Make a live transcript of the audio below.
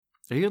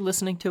Are you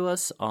listening to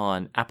us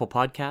on Apple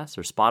Podcasts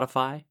or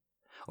Spotify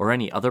or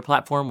any other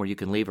platform where you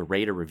can leave a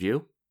rate or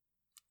review?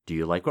 Do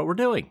you like what we're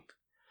doing?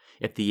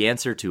 If the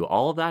answer to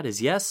all of that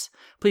is yes,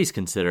 please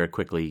consider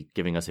quickly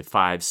giving us a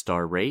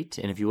 5-star rate.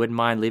 And if you wouldn't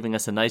mind leaving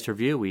us a nice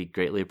review, we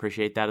greatly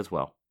appreciate that as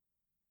well.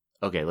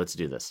 Okay, let's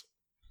do this.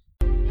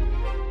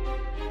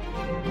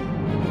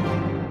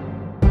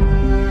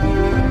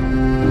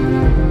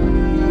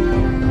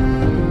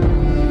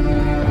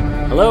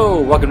 Hello,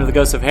 welcome to the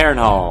Ghosts of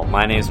Harrenhal.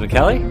 My name's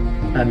McKelly.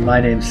 And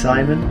my name's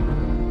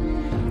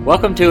Simon.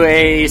 Welcome to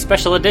a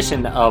special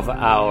edition of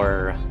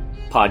our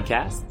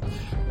podcast.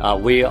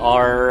 We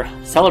are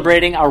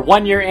celebrating our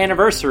 1-year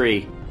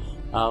anniversary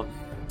of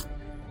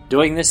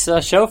doing this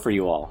show for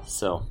you all.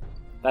 So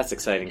that's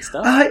exciting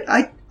stuff.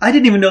 I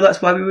didn't even know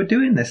that's why we were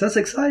doing this. That's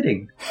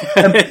exciting.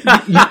 You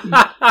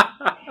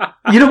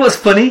know what's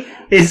funny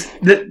is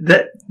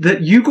that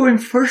you going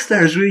first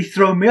there has really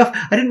thrown me off.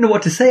 I didn't know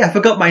what to say. I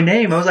forgot my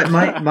name. I was like,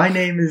 my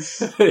name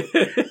is.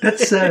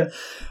 That's.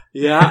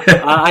 Yeah,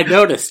 I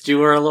noticed you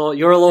were a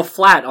little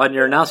flat on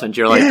your announcement.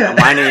 You're like, yeah.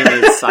 My name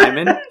is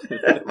Simon.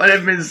 My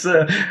name is.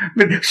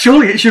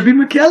 Surely it should be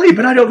McKelly,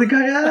 but I don't think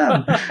I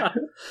am.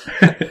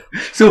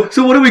 So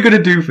what are we going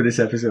to do for this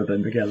episode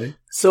then, McKelly?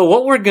 So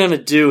what we're going to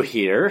do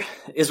here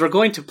is we're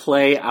going to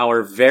play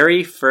our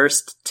very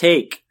first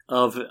take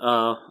of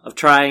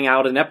trying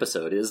out an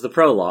episode. It is the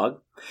prologue.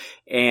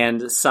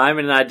 And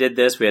Simon and I did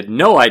this. We had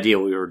no idea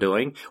what we were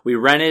doing. We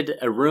rented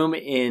a room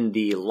in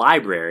the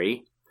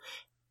library.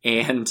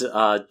 And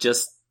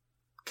just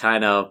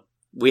kind of,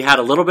 we had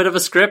a little bit of a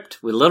script,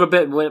 a little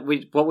bit what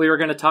we were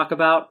going to talk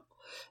about,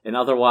 and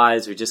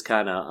otherwise we just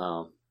kind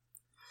of,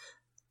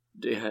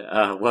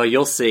 well,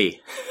 you'll see.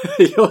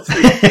 You'll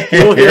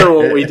hear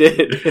what we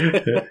did.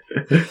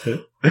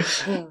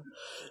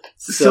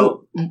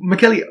 So,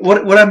 McKelly,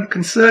 what I'm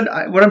concerned,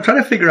 what I'm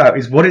trying to figure out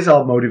is what is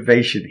our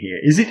motivation here?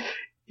 Is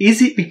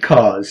it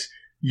because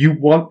you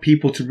want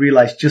people to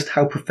realize just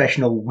how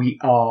professional we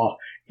are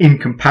in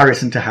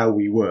comparison to how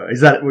we were? Is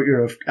that what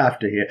you're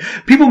after here?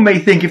 People may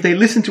think if they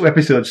listen to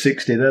episode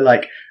 60, they're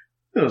like,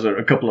 those are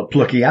a couple of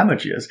plucky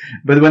amateurs.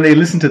 But when they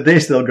listen to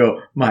this, they'll go,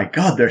 my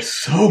God, they're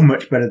so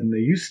much better than they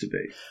used to be.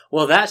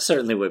 Well, that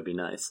certainly would be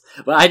nice.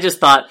 But I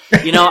just thought,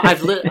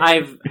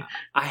 I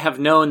have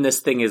known this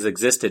thing has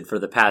existed for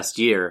the past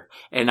year,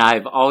 and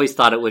I've always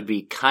thought it would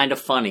be kind of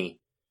funny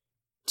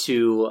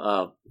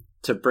to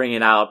bring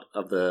it out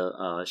of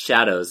the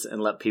shadows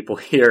and let people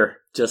hear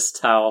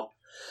just how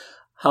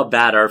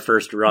bad our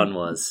first run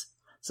was.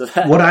 So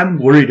what I'm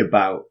worried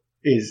about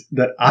is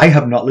that I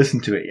have not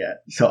listened to it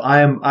yet. So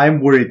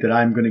I'm worried that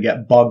I'm going to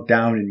get bogged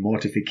down in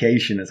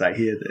mortification as I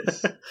hear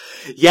this.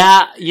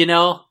 Yeah,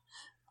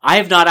 I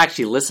have not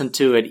actually listened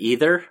to it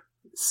either.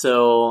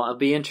 So I'll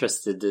be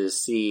interested to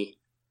see.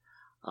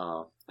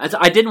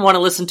 I didn't want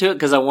to listen to it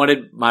because I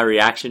wanted my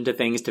reaction to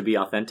things to be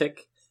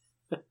authentic.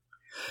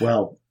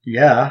 Well,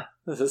 yeah.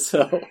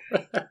 So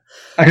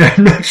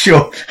I'm not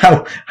sure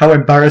how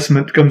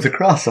embarrassment comes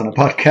across on a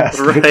podcast.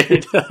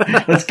 Right.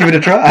 Let's give it a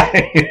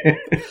try.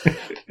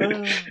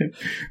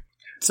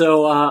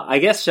 So I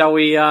guess shall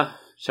we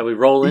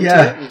roll into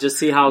it and just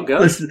see how it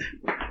goes?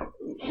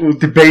 We'll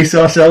debase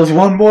ourselves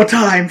one more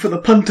time for the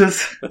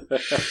punters.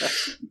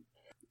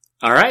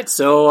 All right,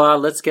 so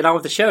let's get on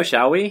with the show,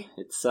 shall we?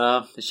 It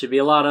should be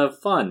a lot of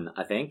fun,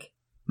 I think.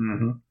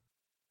 Mm-hmm.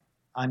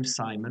 I'm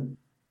Simon.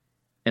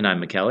 And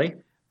I'm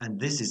McKelly. And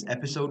this is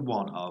episode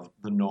 1 of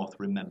The North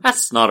Remembers.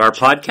 That's not our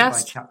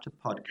podcast. Chapter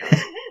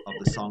podcast of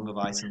the Song of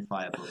Ice and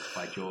Fire book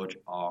by George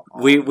R.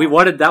 R. We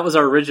wanted, that was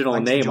our original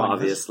name,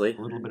 obviously. A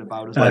little bit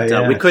about us.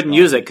 But we couldn't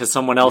use it because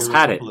someone else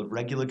had it. We're a couple of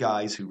regular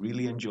guys who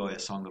really enjoy A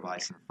Song of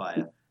Ice and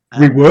Fire.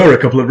 We were a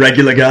couple of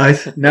regular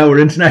guys. Now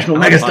we're international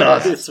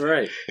megastars. That's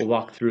right. We'll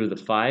walk through the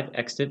 5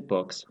 extant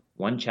books,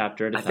 one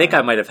chapter at a time. I think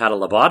I might have had a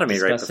lobotomy right before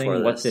this.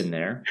 Discussing what's in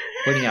there,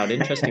 pointing out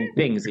interesting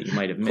things that you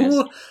might have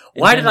missed.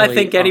 Why did I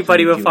think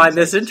anybody would find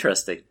this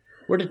interesting?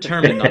 We're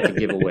determined not to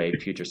give away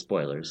future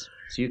spoilers,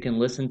 so you can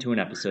listen to an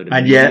episode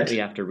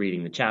immediately after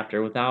reading the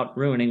chapter without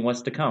ruining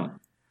what's to come.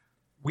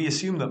 We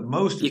assume that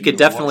most of you could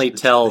definitely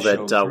tell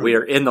that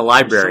we're in the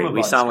library.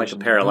 We sound like a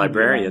pair of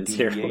librarians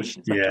here.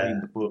 Between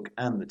the book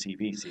and the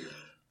TV series.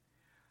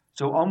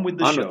 So on with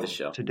the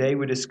show. Today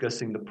we're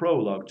discussing the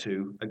prologue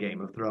to A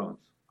Game of Thrones.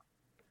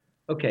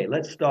 Okay,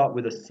 let's start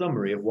with a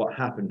summary of what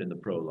happened in the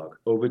prologue.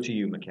 Over to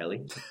you,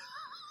 McKelly.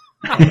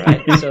 All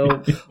right,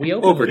 so we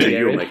open with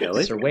Jared,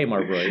 Sir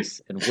Waymar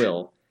Royce, and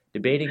Will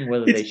debating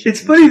whether they should.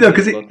 It's funny though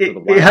because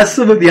it has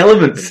some of the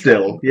elements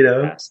still,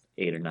 Past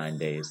 8 or 9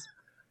 days.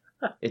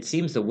 It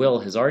seems that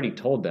Will has already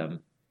told them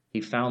he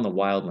found the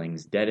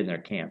wildlings dead in their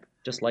camp,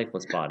 just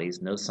lifeless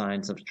bodies, no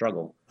signs of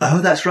struggle.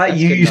 Oh, that's right.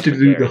 You used to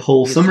do the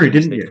whole summary,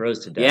 didn't you? They froze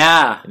to death.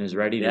 Yeah, and is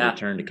ready to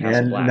return to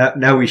Castle Black.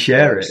 And now we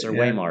share it. Sir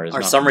Waymar is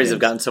our summaries have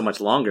gotten so much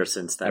longer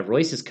since then. At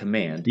Royce's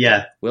command,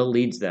 Will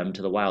leads them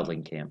to the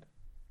wildling camp.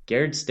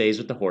 Garrett stays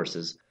with the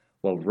horses,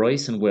 while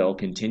Royce and Will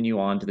continue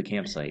on to the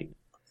campsite.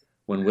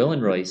 When Will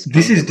and Royce...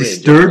 This is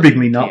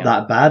disturbingly not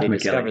that bad, they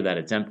McKelly. discover that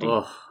it's empty.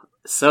 Ugh.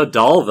 So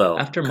dull, though.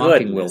 After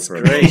mocking Will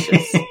for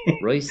gracious.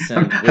 Royce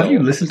sends Will Have you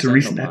listened to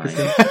recent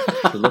episodes?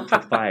 to look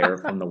for fire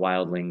from the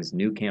wildlings'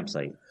 new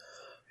campsite.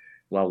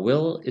 While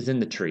Will is in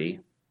the tree,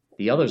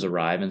 the others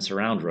arrive and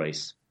surround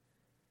Royce.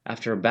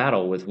 After a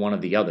battle with one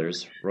of the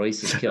others,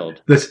 Royce is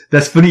killed.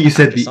 That's funny you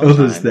said the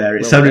others there.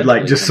 It sounded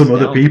like just some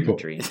other people.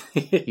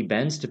 He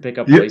bends to pick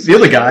up Royce's the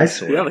other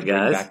guys.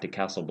 Back to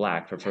Castle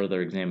Black for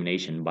further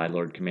examination by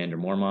Lord Commander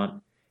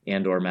Mormont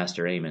and/or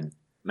Master Aemon.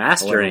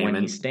 However, when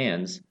he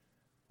stands,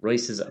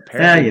 Royce's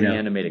apparently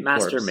reanimated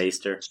corpse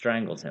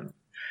strangles him.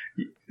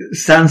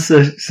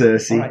 Sansa,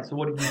 Cersei. All right, so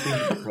what did you think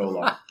of the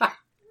prologue?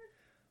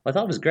 I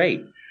thought it was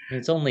great.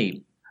 It's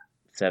only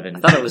 7. I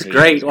thought it was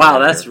great. Wow,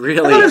 that's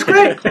really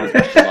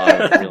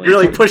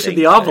really pushing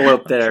the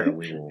envelope there. Sure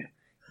we will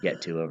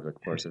get to over the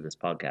course of this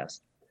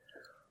podcast.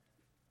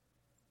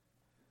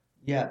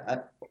 Yeah,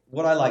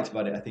 what I liked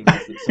about it, I think,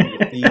 is that some of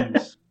the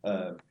themes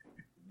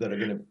that are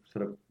going to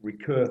sort of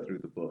recur through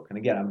the book, and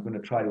again, I'm going to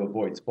try to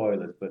avoid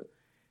spoilers, but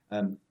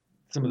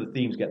some of the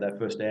themes get their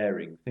first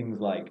airing. Things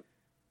like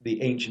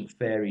the ancient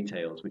fairy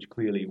tales, which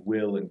clearly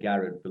Will and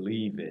Garrett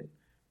believe in,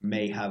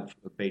 may have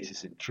a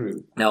basis in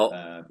truth.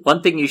 Now,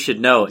 one thing you should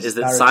know is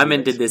that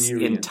Simon did this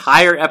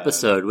entire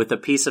episode with a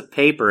piece of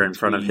paper in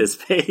front of his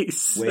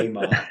face.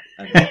 Waymar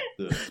and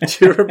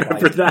do you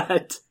remember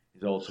that?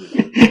 Is also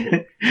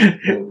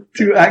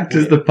to act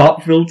as the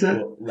pop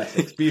filter. Less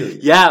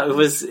experienced. Yeah, it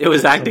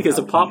was acting as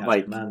a pop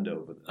mic,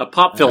 a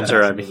pop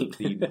filter. I mean,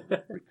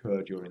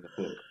 recur during the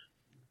book.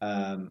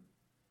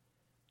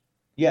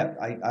 Yeah,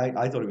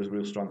 I thought it was a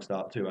real strong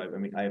start too.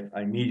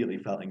 I immediately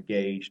felt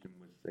engaged and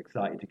was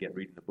excited to get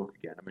reading the book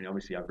again. I mean,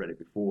 obviously I've read it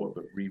before,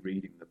 but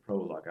rereading the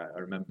prologue, I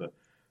remember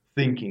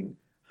thinking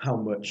how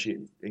much it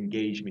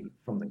engaged me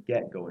from the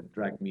get-go and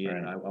dragged me in.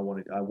 And I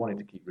wanted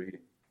to keep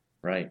reading.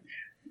 Right.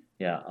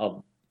 Yeah.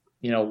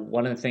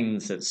 One of the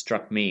things that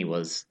struck me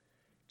was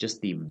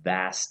just the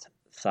vast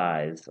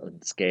size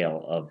and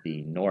scale of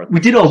the North. We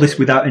did all this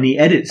without any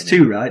edits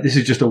too, right? This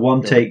is just a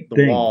one-take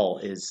thing. The wall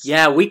is...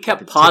 Yeah, we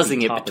kept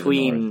pausing it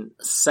between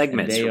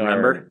segments,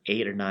 remember?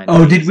 8 or 9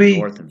 Oh, did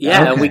we?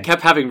 Yeah, and we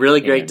kept having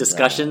really great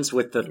discussions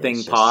with the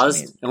thing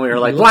paused, and we were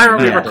like, why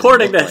aren't we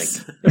recording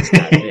this? It's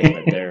not big,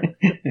 but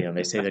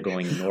they say they're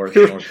going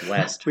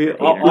northwest.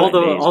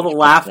 All the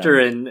laughter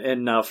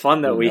and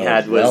fun that we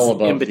had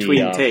was in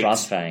between takes.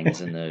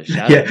 Frostfangs and the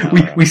shadow.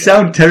 Yeah, we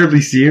sound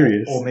terribly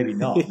serious. Or maybe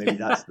not. Maybe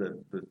that's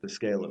the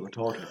scale that we're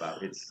talking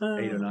about. It's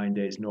 8 or 9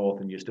 days north,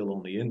 and you're still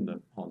only in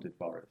the haunted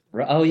forest.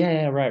 Oh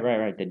yeah,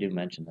 right. They do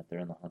mention that they're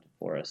in the haunted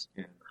forest.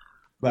 Yeah.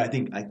 But I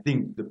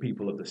think the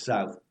people of the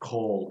south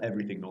call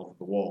everything north of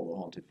the wall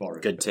the haunted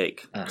forest. Good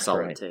take.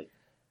 Solid take.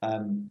 I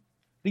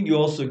think you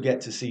also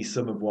get to see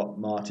some of what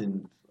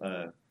Martin's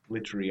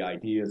literary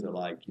ideas are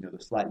like,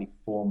 the slightly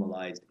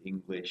formalized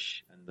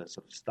English and the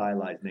sort of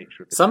stylized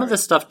nature of the Some of the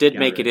stuff did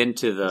make it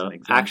into the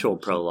actual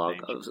prologue.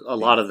 A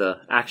lot of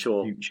the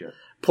actual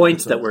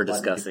points that we're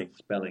discussing.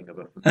 Spelling of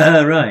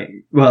a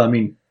right. Well, I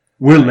mean,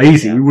 we're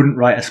lazy. Yeah. We wouldn't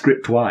write a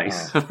script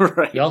twice.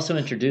 Right. He also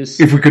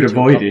introduced if we could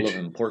avoid a couple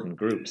of important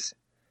groups.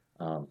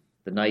 The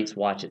Night's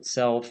Watch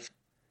itself,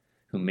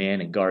 who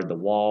man and guard the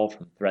wall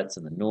from threats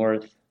in the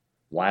north.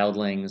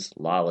 Wildlings,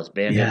 lawless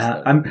bandits.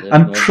 Yeah,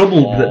 I'm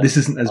troubled that this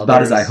isn't as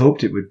bad as I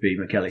hoped it would be,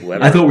 McKelly.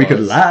 I thought we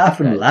could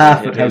laugh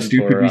at how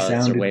stupid we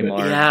sounded.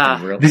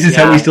 Yeah, this is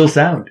how we still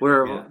sound.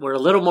 We're a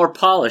little more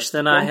polished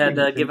than I had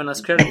given us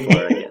credit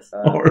for, I guess.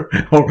 or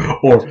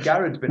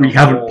we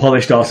haven't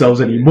polished ourselves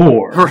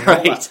anymore.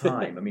 Right.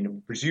 Time, I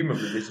mean,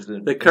 presumably this is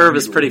the curve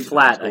is pretty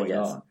flat, I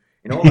guess.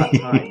 In all that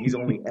time, he's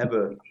only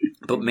ever.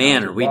 But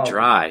man, are we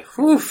dry?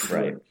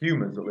 Right,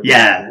 humans that live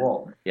on the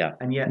wall. Yeah,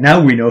 and yet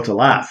now we know to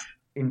laugh.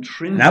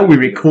 Now we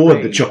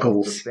record the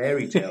chuckles. The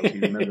fairy tales he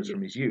remembers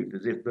from his youth,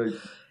 as if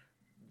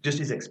just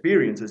his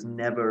experience has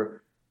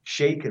never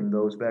shaken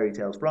those fairy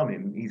tales from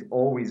him. He's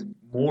always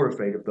more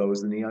afraid of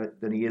those than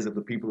he is of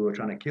the people who are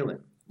trying to kill him.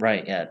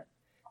 Right. Yeah.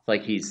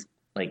 It's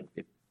like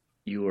if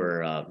you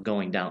were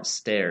going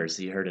downstairs,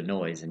 you heard a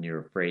noise, and you're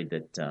afraid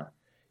that you're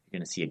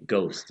going to see a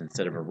ghost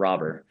instead of a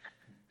robber.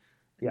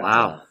 Yeah,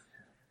 wow.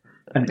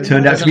 And it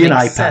turned out to be an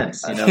iPad.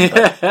 Sense,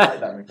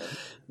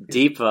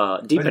 Deep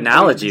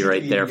analogy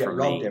right there from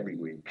me. Every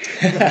week.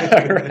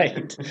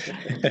 Right.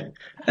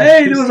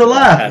 Hey, there was a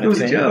laugh. It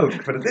was a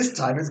joke. But at this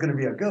time, it's going to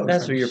be a ghost.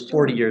 That's what your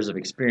 40 years of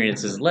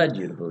experience has led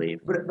you to believe.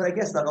 But I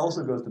guess that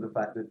also goes to the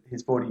fact that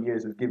his 40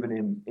 years has given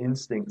him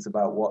instincts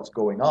about what's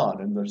going on,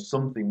 and there's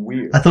something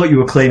weird. I thought you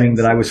were claiming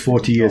that I was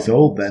 40 years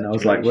old then. I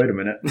was like, wait a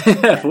minute.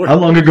 How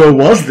long ago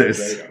was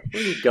this? Where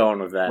are you going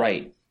with that?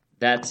 Right.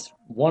 That's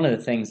one of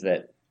the things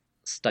that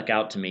stuck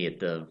out to me at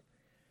the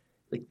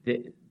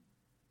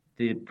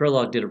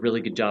prologue did a really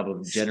good job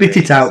of generating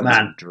spit it out,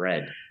 man.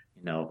 Dread.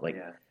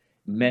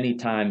 Many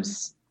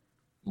times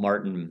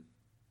Martin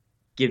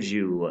gives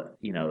you,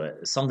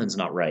 something's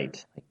not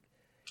right.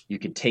 You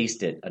could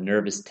taste it, a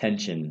nervous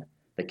tension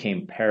that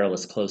came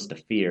perilous close to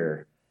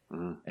fear.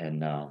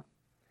 And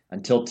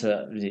until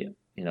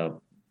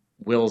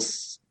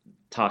Will's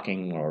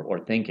talking or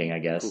thinking, I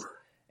guess.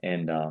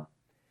 And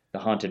the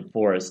haunted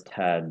forest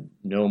had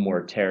no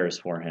more terrors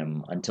for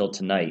him until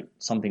tonight.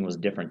 Something was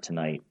different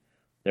tonight.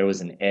 There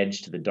was an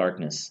edge to the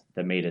darkness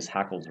that made his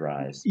hackles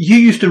rise. You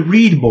used to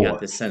read more. You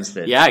got the sense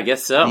that I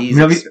guess so. These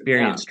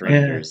experienced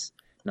strangers,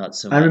 not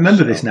so much. I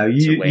remember this now.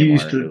 You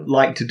used to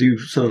like to do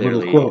sort of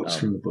little quotes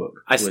from the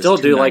book. I still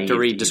do like to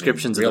read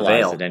descriptions of the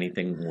Veil. That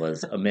anything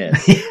was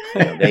amiss.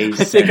 I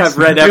think I've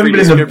read every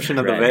description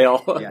of the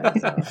Veil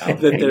that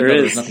there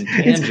is. Nothing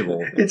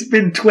tangible. It's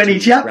been 20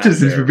 chapters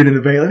since we've been in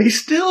the Veil, and he's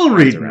still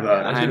reading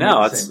that. I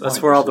know.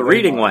 That's where all the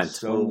reading went.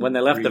 When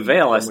they left the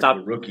Veil, I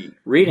stopped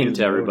reading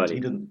to everybody. He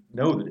doesn't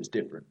know that it's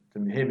different. To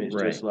him, it's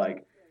just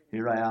like,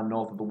 here I am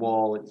north of the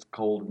wall, it's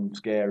cold and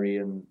scary,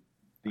 and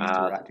these two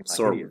are acting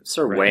like idiots.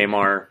 Sir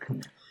Waymar.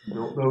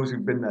 Those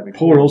who've been there before.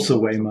 Poor old Sir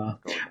Waymar.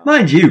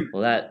 Mind you,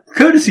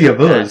 courtesy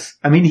of us,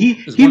 I mean,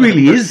 he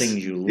really is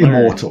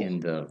immortal.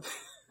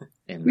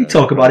 We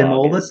talk about him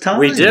all the time.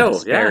 We do,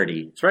 yeah.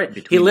 That's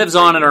right. He lives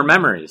on in our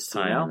memories.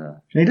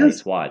 He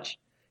does. Watch.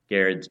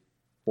 Garrett's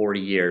 40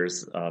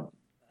 years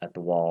at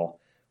the wall.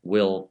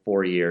 Will,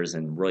 4 years,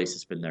 and Royce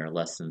has been there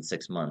less than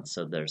 6 months,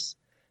 so there's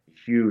a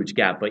huge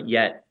gap. But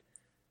yet,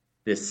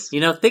 this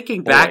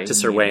thinking back to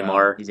Sir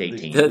Waymar, he's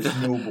 18.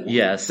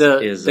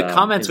 The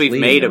comments we've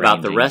made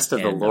about the rest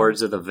of the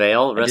Lords of the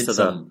Veil, the rest of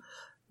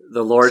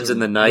the Lords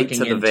and the Knights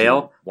of the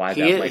Veil,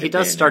 he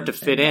does start to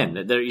fit in.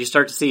 You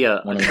start to see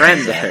a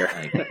trend there.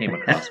 I came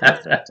across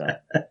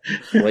that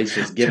Royce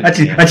was given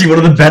actually one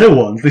of the better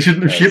ones. They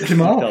shouldn't have shipped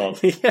him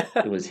off.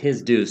 It was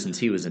his due since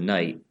he was a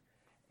knight,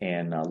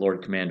 and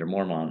Lord Commander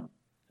Mormont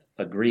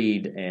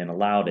agreed and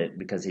allowed it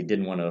because he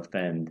didn't want to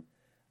offend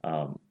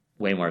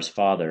Waymar's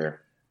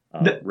father.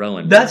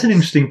 Rowan. That's an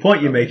interesting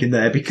point you're making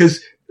there,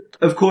 because,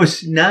 of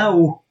course,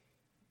 now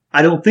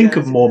I don't think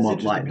of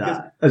Mormont like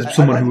that as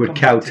someone who would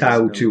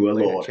kowtow to a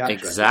lord.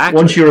 Exactly.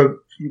 Once you're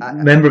a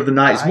member of the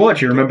Night's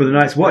Watch, you remember the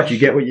Night's Watch, you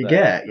get what you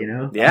get, you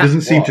know? Yeah. He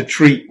doesn't seem to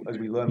treat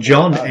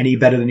John any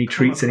better than he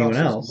treats anyone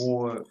else.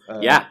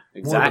 Yeah,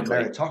 exactly.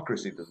 More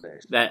meritocracy than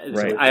this.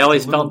 Right. I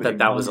always felt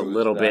that was a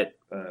little bit...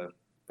 an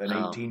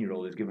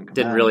 18-year-old is given command,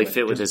 didn't really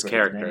fit with his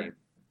character.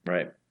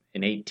 Right.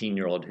 An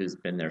 18-year-old who's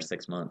been there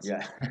 6 months.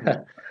 Yeah.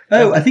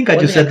 I think I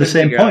just said the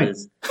same point.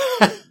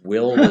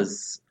 Will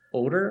was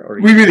older, or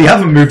we really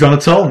haven't moved on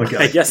at all,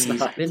 Miguel. I guess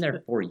he's been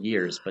there 4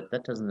 years, but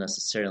that doesn't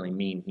necessarily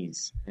mean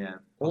he's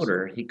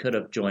older. He could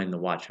have joined the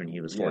Watch when he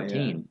was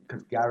 14.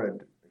 Because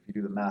Garrett, if you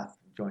do the math,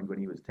 joined when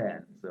he was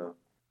 10.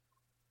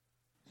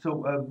 So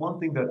one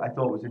thing that I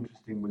thought was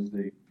interesting was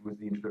the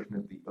introduction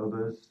of the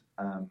others.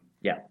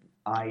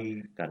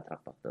 I got to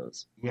talk about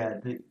those. Yeah.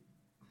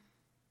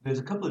 There's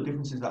a couple of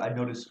differences that I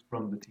noticed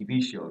from the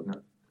TV show.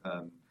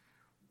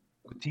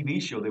 The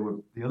TV show,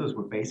 the others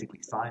were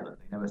basically silent.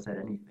 They never said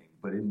anything.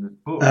 But in the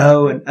book,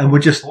 and we're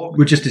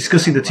just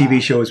discussing the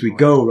TV show as we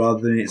go rather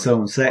than its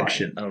own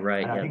section. Oh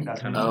right. I think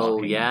that's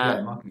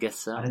I guess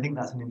so. And I think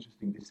that's an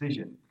interesting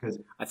decision because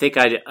I think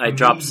I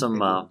dropped some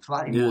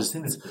news.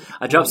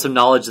 I dropped some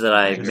knowledge that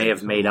I may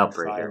have made up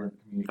right here,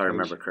 if I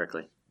remember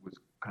correctly.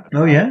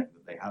 Yeah.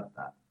 They had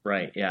that.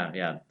 Right.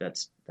 Yeah.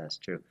 That's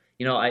true.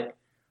 You know,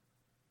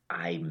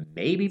 I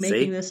may be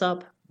making this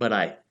up, but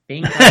I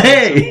think I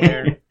read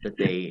somewhere that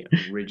they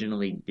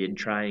originally did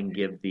try and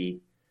give the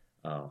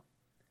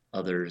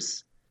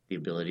others the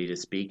ability to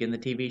speak in the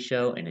TV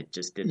show, and it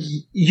just didn't.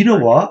 You know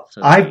what?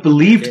 So I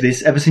believed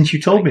this ever since you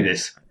told me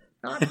this.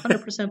 Not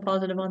 100%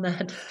 positive on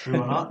that.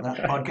 True or not? That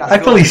podcast I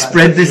fully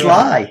spread this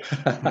lie.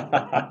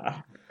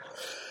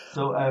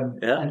 So,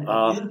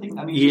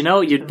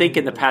 you'd think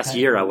in the past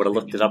year I would have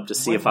looked it up to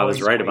see if I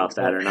was right about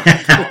that or not.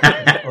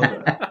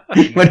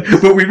 But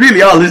we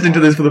really are listening to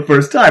this for the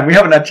first time. We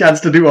haven't had a chance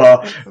to do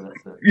our,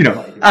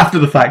 after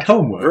the fact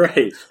homework.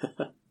 Right.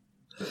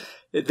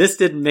 This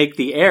didn't make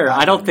the air.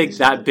 I don't think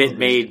that bit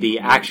made the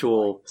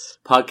actual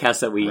podcast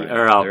that we,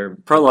 or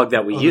prologue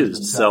that we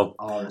used. So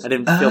I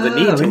didn't feel the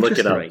need to look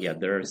it up. Right, yeah,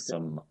 there is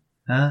some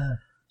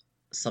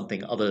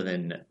something other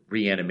than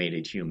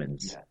reanimated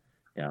humans.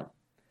 Yeah.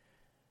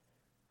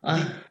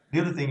 The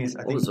other thing is,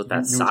 I think with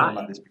that you were talking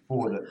about this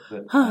before.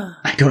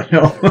 I don't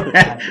know.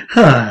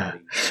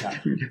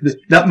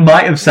 That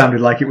might have sounded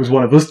like it was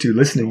one of us two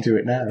listening to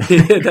it now.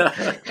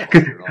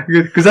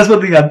 Because that's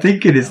one thing I'm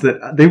thinking is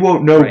that they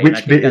won't know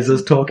which bit is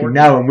us talking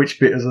now and which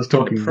bit is us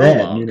talking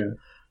then.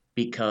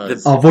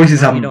 Because our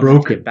voices haven't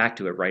broken. Get back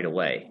to it right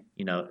away.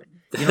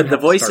 The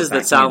voices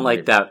that sound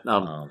like that.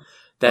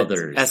 That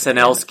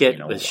SNL skit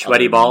with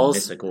sweaty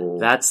balls.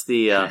 That's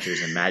the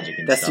and magic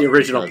and that's the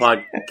original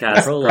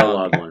podcast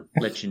prologue one.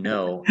 Let you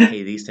know,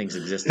 hey, these things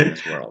exist in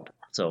this world,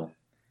 so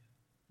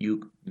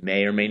you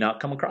may or may not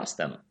come across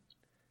them.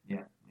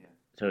 Yeah.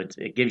 So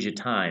it gives you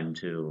time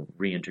to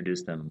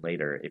reintroduce them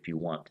later if you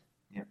want.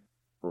 Yeah.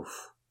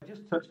 Oof. I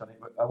just touched on it,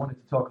 but I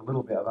wanted to talk a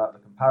little bit about the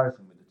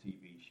comparison with the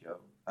TV show.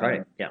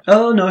 Right. Yeah.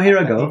 Oh no, here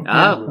I go.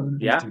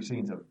 These two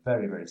scenes are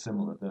very, very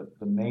similar.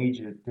 The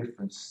major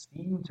difference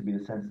seemed to be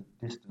the sense of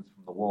distance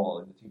from the wall.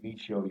 In the TV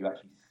show, you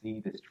actually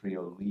see this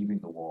trio leaving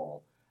the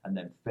wall, and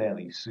then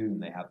fairly soon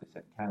they have this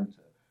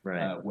encounter.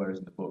 Right. Whereas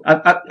in the book,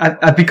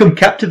 I've become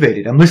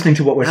captivated. I'm listening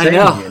to what we're saying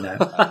here now.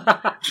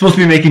 I'm supposed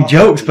to be making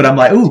jokes, but I'm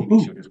like, ooh.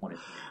 You just wanted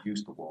to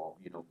use the wall.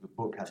 You know, the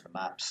book has the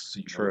maps, so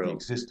you know the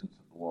existence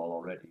of the wall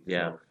already.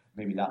 Yeah. So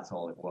maybe that's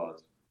all it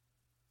was.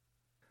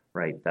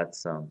 Right.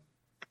 That's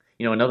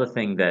another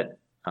thing that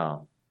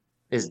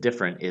is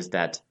different is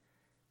that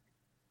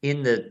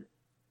in the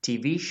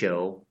TV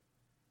show,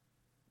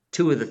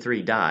 2 of the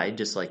 3 died,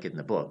 just like in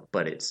the book,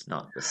 but it's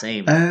not the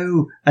same.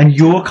 Oh, and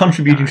you're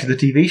contributing to the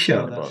TV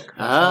show. The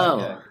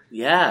book.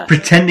 Yeah.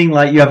 Pretending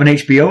like you have an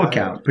HBO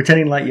account,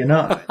 pretending like you're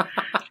not.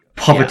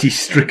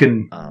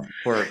 Poverty-stricken.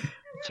 Poor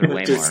Sir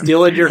Waymar. Just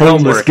stealing your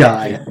homeless homework.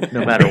 guy.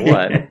 No matter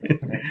what.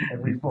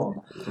 Every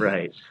form.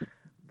 Right.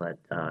 But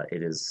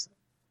it is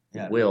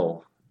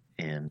Will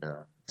and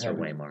Sir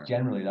Waymar.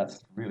 Generally,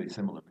 that's really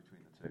similar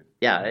between the two.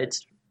 Yeah,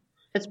 it's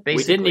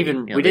basically...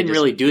 We didn't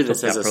really do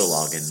this as a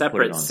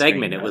separate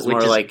segment. It was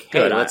more like,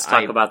 hey, let's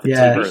talk about the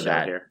TV show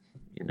that, here.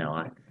 You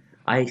know,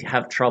 I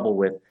have trouble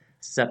with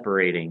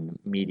separating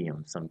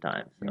medium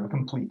sometimes. You're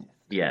complete.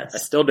 Yes. I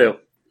still do.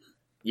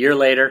 Year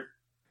later.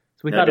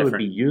 So we thought it would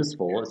be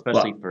useful,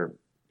 especially for...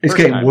 It's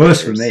getting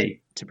worse for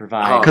me. To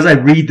provide... Because I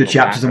read the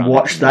chapters and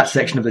watch that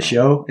section of the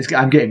show,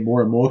 I'm getting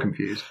more and more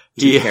confused.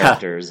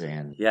 Characters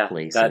and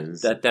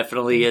places. That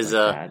definitely is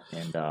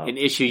an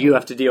issue you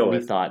have to deal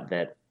with. We thought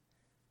that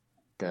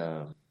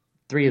the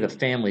 3 of the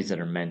families that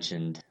are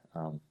mentioned,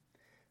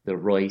 the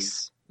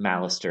Royce,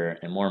 Mallister,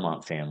 and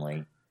Mormont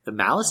family... The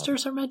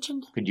Mallisters are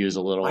mentioned? Could use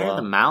a little Why are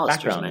the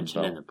Mallisters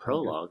mentioned info in the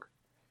prologue?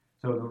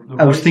 So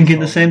I was thinking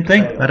the same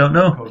thing. I don't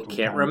know.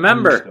 Can't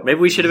remember. Maybe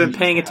we should have been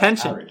paying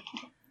attention.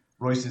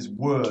 Royce's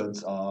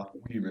words are,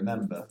 we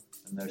remember,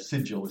 and their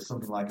sigil is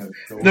something like a...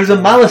 There's a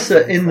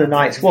Mallister in the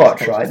Night's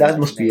Watch, right? That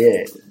must be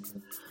it.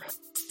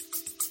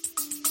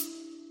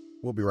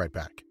 We'll be right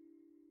back.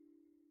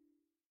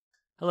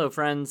 Hello,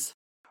 friends.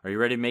 Are you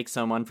ready to make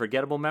some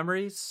unforgettable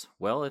memories?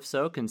 Well, if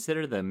so,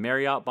 consider the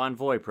Marriott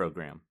Bonvoy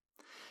program.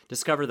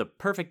 Discover the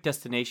perfect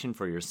destination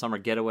for your summer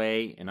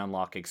getaway and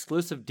unlock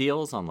exclusive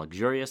deals on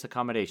luxurious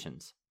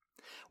accommodations.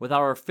 With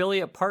our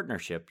affiliate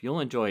partnership, you'll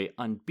enjoy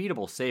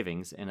unbeatable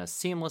savings and a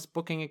seamless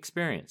booking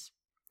experience.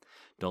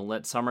 Don't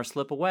let summer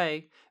slip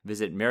away.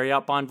 Visit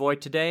Marriott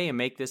Bonvoy today and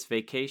make this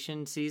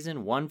vacation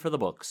season one for the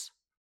books.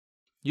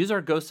 Use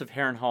our Ghosts of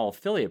Harrenhal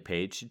affiliate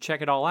page to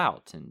check it all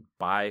out and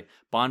buy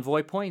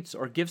Bonvoy points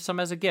or give some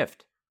as a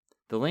gift.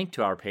 The link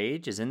to our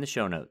page is in the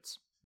show notes.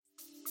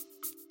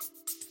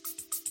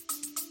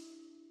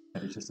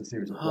 It's just a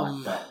series of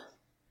black dots.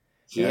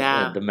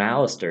 Yeah. The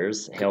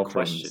Mallisters hail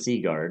from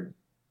Seaguard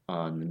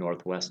on the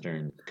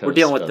northwestern coast. We're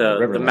dealing with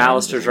the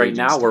Mallisters right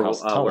now,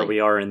 where we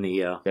are in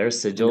the their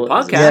sigil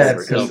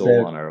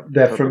podcast. On our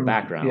they're from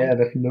background. Yeah,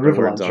 they're from the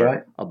Riverlands,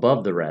 right?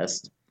 Above the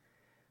rest,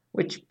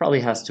 which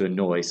probably has to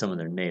annoy some of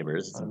their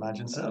neighbors. I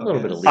imagine so. A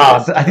little bit of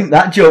I think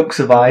that joke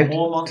survived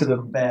to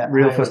the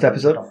real first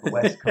episode. Off the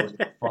west coast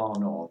of far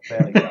north,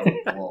 barely south of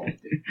the wall.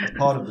 As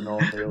part of the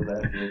North Dale, their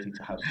ability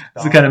to have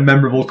it's a kind of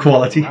memorable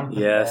quality.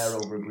 Yes.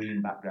 Over a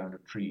green background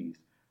of trees.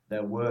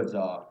 Their words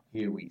are,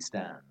 "Here we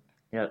stand."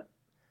 Yeah.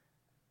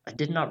 I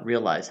did not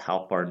realize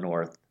how far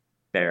north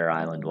Bear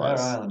Island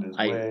was. Bear Island is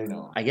way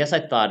north. I guess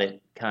I thought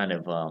it kind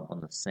of on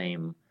the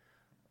same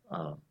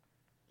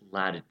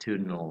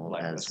latitudinal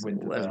as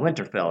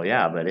Winterfell,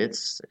 yeah, but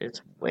it's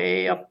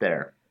way up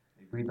there.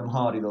 They breed them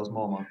hardy, those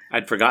Mormons.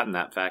 I'd forgotten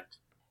that fact.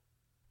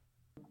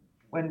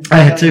 I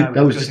had to.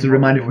 That was just a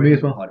reminder for me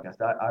as well.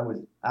 Podcast, I was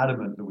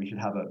adamant that we should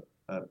have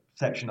a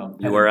section on.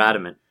 You were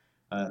adamant.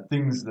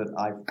 Things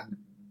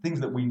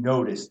that we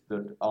noticed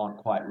that aren't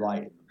quite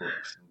right in the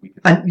books.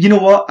 And you know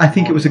what? I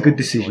think it was a good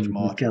decision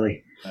with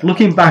Kelly.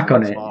 Looking back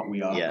on it.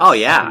 Yes. Oh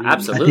yeah,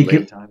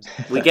 absolutely.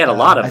 We get a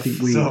lot of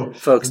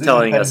folks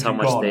telling us how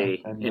much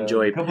they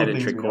enjoy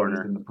Pedantry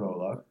Corner. In the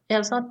prologue. Yeah,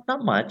 it's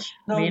not much.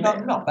 No,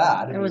 not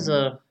bad. It was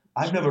a...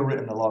 I've never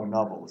written a long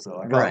novel,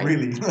 so I can't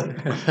really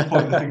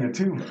point the finger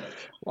too much.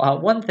 Well,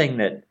 one thing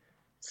that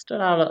stood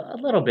out a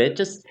little bit,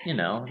 just, we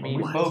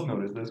both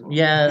noticed this one.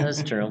 Yeah,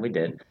 that's true, we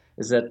did,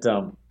 is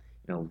that,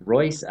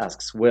 Royce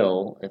asks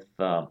Will if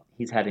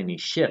he's had any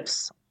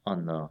shifts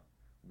on the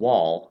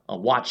wall,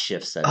 watch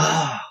shifts, that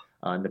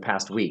is, in the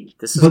past week.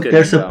 This is but good.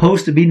 They're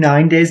supposed to be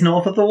 9 days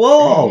north of the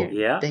wall.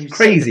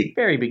 Crazy. At the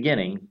very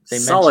beginning, they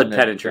solid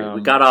pedantry.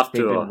 We got off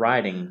to a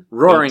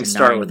roaring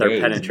start with our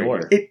pedantry.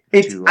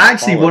 It's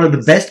actually one of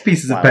the best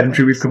pieces of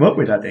pedantry we've come up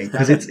with, I think,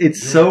 because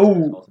it's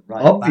so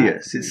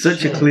obvious. It's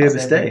such a clear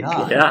mistake.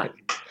 Yeah,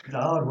 he's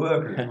a hard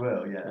worker as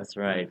well. Yeah, that's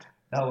right.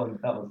 That one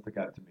stuck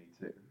out to me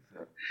too.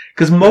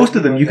 Because most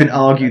of them you can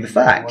argue the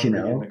fact,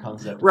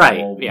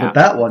 right? Yeah, but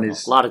that one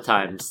is a lot of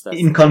times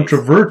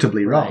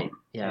incontrovertibly wrong. Right.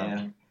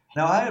 Yeah.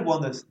 Now, I had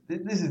one this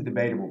is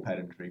debatable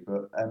pedantry,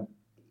 but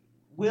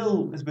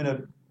Will has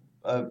been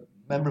a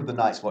member of the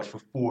Night's Watch for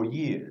 4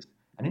 years,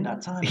 And in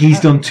that time, he's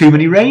done too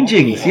many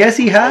rangings. Yes,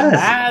 he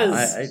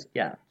has.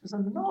 Yeah. It's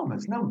an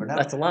enormous number. Now,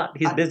 that's a lot.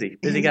 He's busy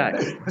guy.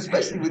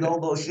 Especially with all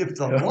those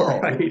shifts on the wall.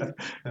 Right.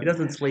 He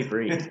doesn't sleep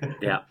or eat.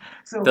 Yeah.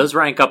 So, those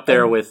rank up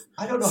there with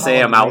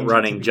Sam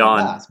outrunning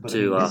John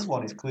to this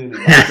one is clearly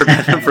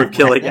prevent him from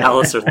killing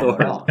Alistair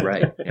Thorne.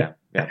 Right.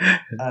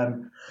 Yeah.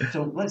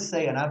 So let's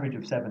say an average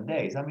of 7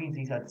 days. That means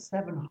he's had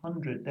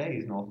 700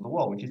 days north of the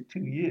wall, which is 2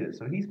 years.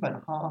 So he spent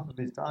half of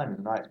his time in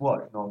the Night's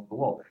Watch north of the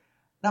wall.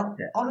 Now,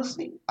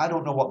 honestly, I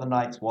don't know what the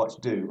Night's Watch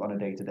do on a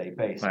day-to-day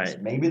basis. Right.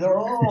 Maybe they're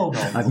all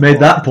I've made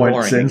that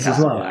point since as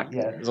well.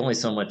 Yeah. There's only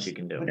so much you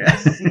can do. But it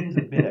seems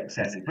a bit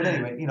excessive. But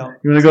anyway, You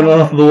want to go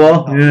north of the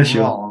wall? Yeah,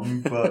 sure.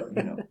 Wrong, but,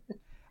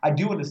 I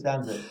do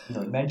understand that,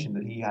 it mentioned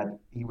that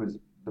he was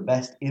the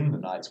best in the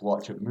Night's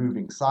Watch at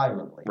moving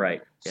silently. Right.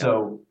 Yeah.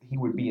 So he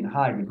would be in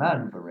high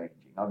demand for ranging,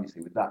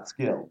 obviously, with that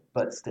skill.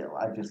 But still,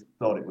 I just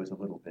thought it was a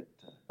little bit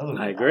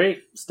I agree.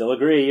 Hard. Still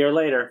agree. A year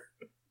later.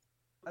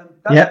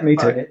 Yeah, me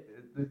too.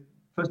 The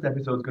first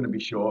episode is going to be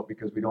short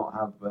because we don't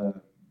have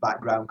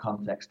background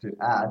context to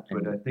add,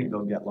 but I think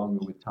they'll get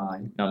longer with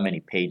time. Not many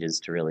pages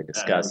to really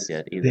discuss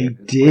yet either. They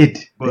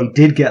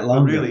did get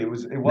longer. Really, it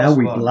was now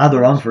we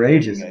blather on for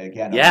ages.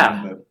 Again,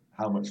 yeah.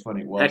 How much fun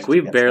it was. Heck,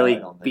 we've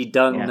barely be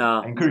done. Yeah.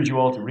 I encourage you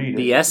all to read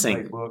it.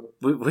 BSing.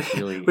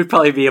 We'd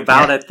probably be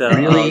about at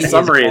the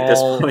summary at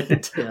this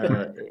point.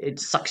 It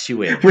sucks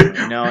you in.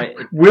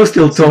 We're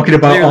still talking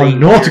about our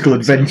nautical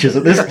adventures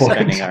at this point.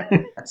 Spending our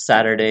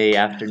Saturday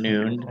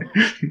afternoon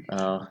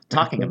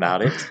talking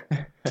about it.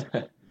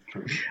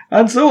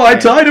 And so I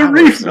tied a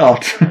reef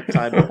knot.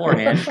 Tied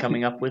beforehand,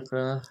 coming up with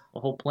a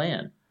whole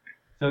plan.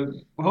 So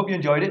we hope you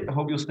enjoyed it. I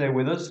hope you'll stay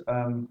with us.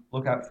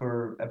 Look out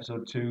for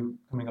episode 2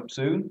 coming up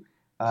soon.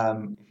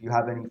 If you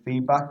have any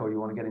feedback or you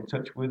want to get in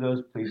touch with us,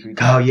 please reach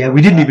out. Oh yeah,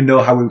 we didn't even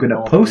know how we were going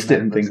to post it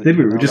and things, did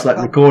we? We were just like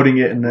recording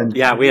it and then...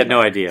 Yeah, we had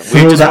no idea.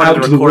 We just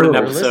wanted to record an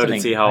episode and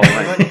see how it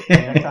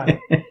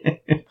went.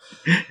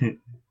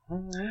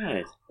 All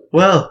right.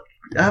 Well,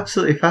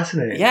 absolutely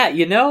fascinating. Yeah,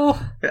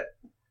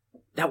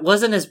 that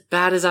wasn't as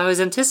bad as I was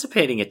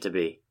anticipating it to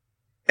be.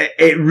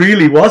 It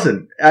really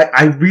wasn't.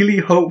 I really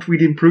hoped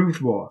we'd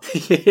improved more.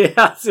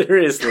 Yeah,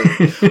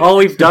 seriously. All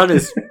we've done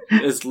is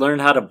learn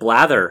how to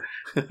blather.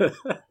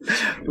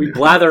 We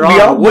blather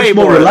on way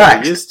more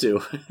relaxed than we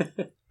used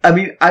to. I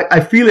mean, I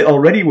feel it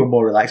already. We're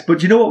more relaxed.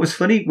 But you know what was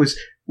funny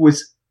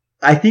was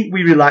I think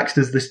we relaxed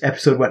as this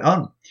episode went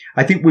on.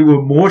 I think we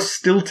were more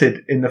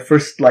stilted in the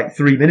first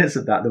 3 minutes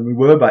of that than we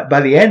were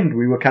by the end.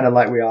 We were kind of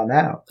like we are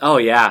now. Oh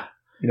yeah,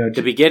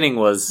 the beginning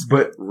was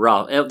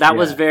rough. That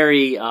was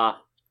very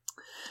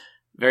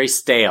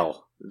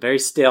stale. Very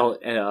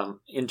stale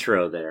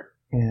intro there.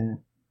 Yeah.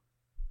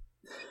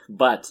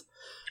 But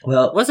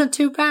it wasn't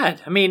too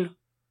bad. I mean,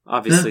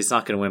 obviously it's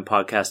not going to win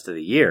Podcast of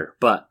the Year,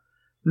 but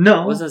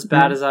it wasn't as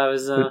bad as I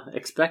was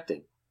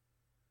expecting.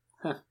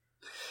 Huh.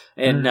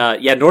 And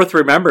North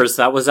Remembers,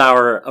 that was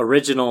our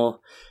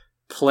original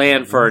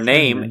plan for our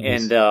name.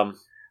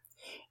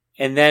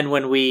 And then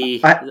when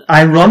we...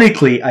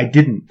 Ironically, I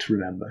didn't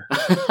remember.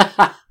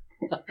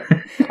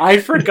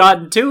 I'd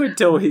forgotten too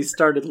until we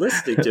started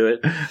listening to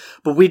it.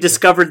 But we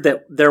discovered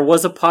that there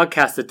was a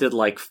podcast that did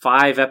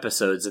 5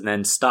 episodes and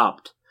then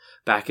stopped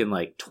back in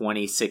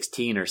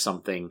 2016 or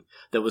something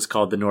that was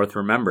called The North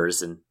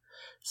Remembers. And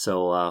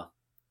so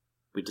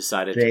we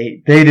decided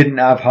they didn't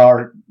have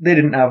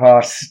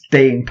our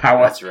staying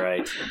power. That's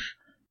right.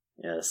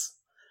 Yes.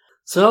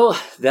 So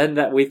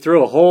then we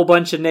threw a whole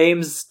bunch of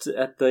names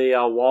at the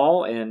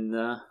wall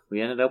and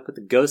we ended up with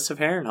the Ghosts of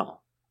Harrenhal.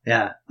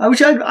 Yeah,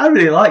 which I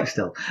really like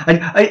still.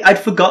 I'd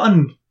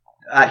forgotten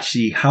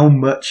actually how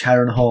much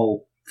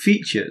Harrenhal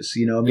features.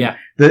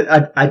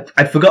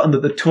 I'd forgotten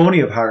that the tourney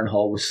of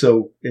Harrenhal was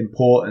so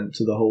important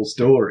to the whole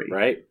story.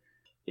 Right.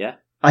 Yeah.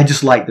 I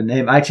just like the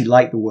name. I actually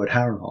like the word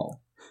Harrenhal.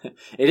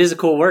 It is a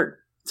cool word.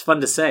 It's fun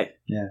to say.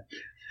 Yeah.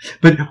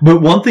 But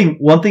one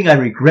thing I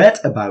regret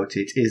about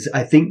it is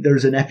I think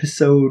there's an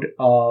episode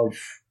of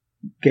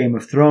Game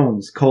of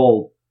Thrones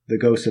called The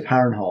Ghost of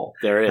Harrenhal.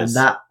 There is. And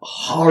that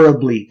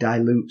horribly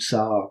dilutes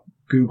our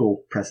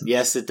Google presence.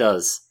 Yes, it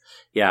does.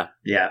 Yeah.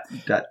 Yeah.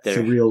 That's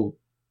a real...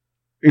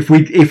 If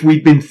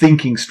we'd been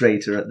thinking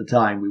straighter at the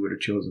time, we would have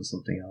chosen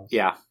something else.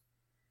 Yeah.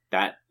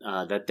 That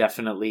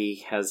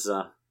definitely has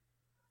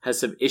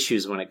some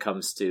issues when it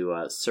comes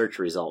to search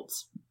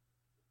results.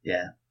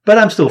 Yeah. But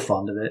I'm still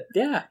fond of it.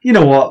 Yeah. You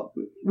know what?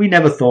 We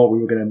never thought we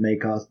were going to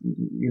make our,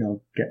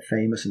 get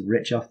famous and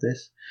rich off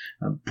this.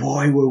 And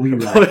boy, were we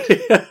right.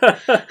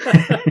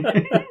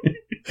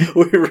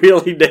 We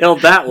really nailed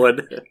that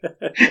one.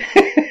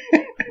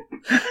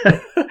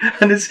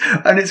 and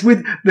it's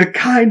with the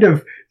kind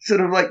of sort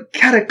of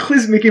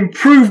cataclysmic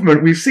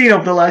improvement we've seen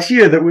over the last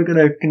year that we're going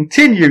to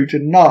continue to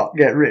not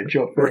get rich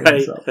or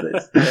famous off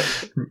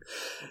this.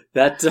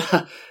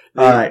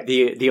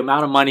 The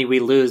amount of money we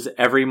lose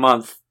every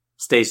month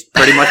stays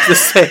pretty much the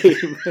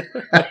same.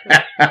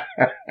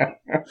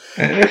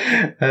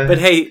 But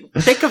hey,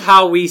 think of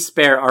how we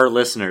spare our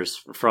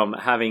listeners from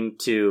having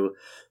to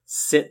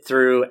sit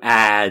through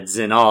ads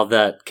and all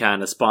that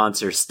kind of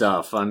sponsor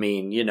stuff. I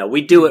mean,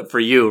 we do it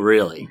for you,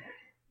 really.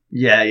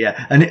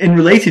 Yeah. And in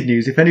related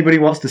news, if anybody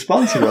wants to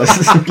sponsor us,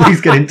 please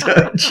get in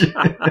touch.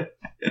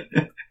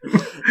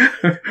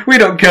 We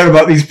don't care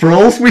about these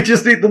pros. We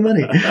just need the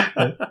money.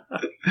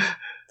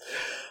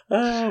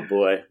 Oh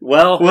boy.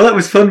 Well, that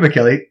was fun,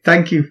 McKelly.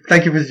 Thank you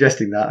for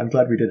suggesting that. I'm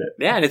glad we did it.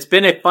 Yeah, and it's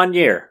been a fun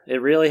year.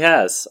 It really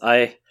has.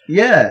 I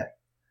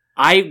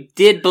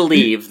did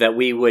believe that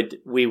we would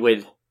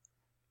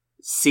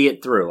see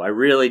it through. I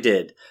really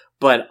did,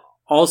 but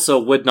also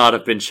would not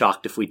have been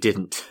shocked if we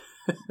didn't.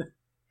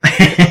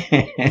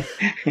 I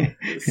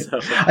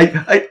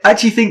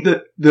actually think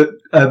that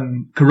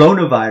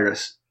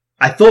coronavirus.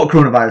 I thought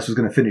coronavirus was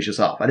going to finish us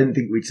off. I didn't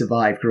think we'd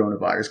survive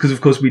coronavirus because,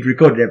 of course, we'd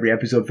recorded every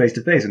episode face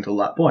to face until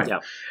that point. Yeah.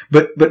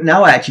 But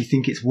now I actually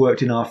think it's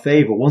worked in our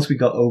favor once we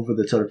got over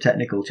the sort of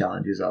technical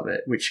challenges of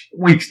it, which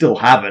we still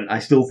haven't. I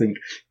still think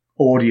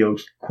audio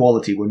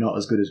quality were not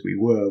as good as we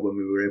were when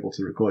we were able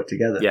to record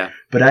together. Yeah.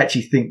 But I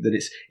actually think that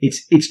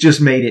it's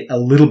just made it a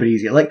little bit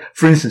easier. Like,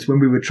 for instance,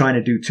 when we were trying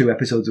to do 2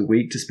 episodes a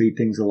week to speed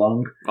things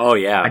along. Oh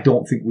yeah. I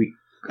don't think we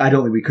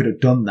could have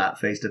done that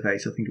face to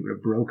face. I think it would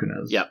have broken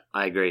us. Yeah,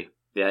 I agree.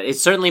 Yeah, it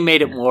certainly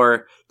made it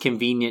more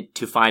convenient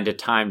to find a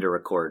time to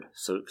record,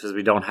 so because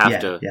we don't have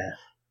to,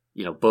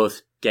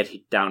 both get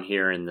down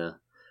here in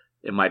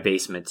my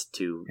basement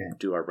to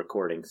do our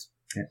recordings.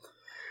 Yeah.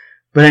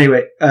 But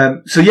anyway,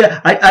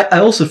 I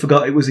also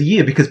forgot it was a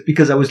year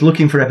because I was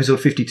looking for episode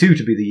 52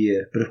 to be the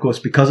year, but of course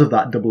because of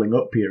that doubling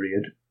up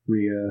period,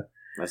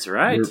 that's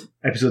right.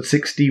 Episode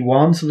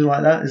 61, something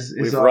like that, is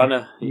we've our run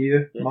a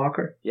year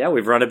marker. Yeah,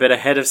 we've run a bit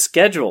ahead of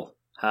schedule.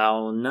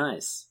 How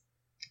nice.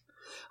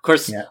 Of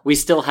course, we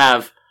still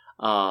have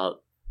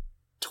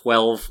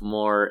 12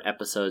 more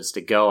episodes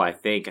to go, I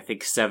think.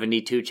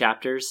 72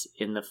 chapters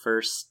in the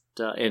first,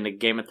 in the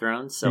Game of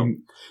Thrones. So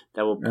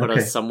that will put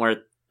us somewhere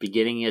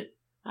beginning at,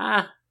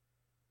 I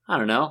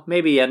don't know,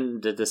 maybe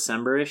end of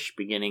December-ish,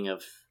 beginning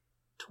of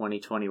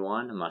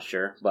 2021. I'm not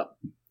sure, but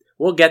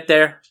we'll get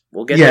there.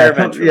 We'll get there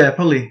eventually.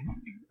 Probably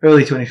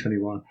early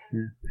 2021.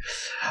 Yeah.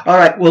 All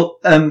right.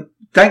 Well,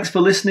 thanks for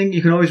listening.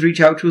 You can always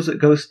reach out to us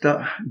at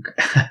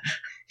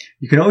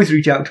You can always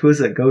reach out to us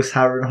at Ghost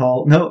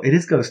Harrenhal. No, it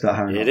is Ghost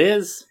Harrenhal. It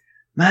is.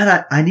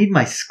 Man, I need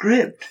my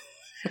script.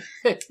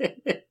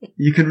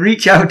 You can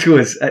reach out to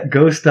us at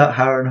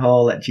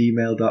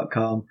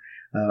ghost.harrenhal@gmail.com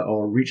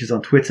or reach us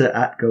on Twitter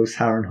at Ghost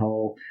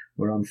Harrenhal.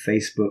 We're on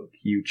Facebook,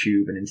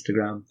 YouTube, and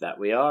Instagram. That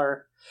we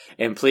are.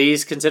 And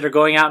please consider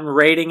going out and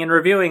rating and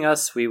reviewing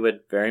us. We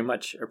would very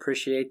much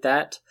appreciate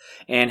that.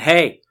 And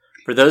hey,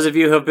 for those of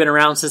you who have been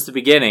around since the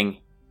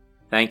beginning,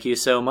 thank you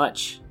so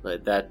much.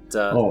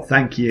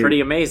 Thank you. Pretty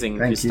amazing.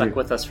 You stuck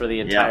with us for the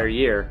entire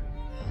year.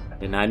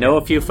 And I know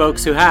a few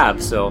folks who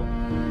have, so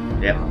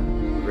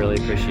really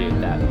appreciate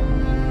that.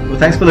 Well,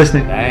 thanks for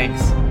listening.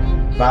 Thanks.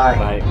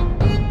 Bye. Bye.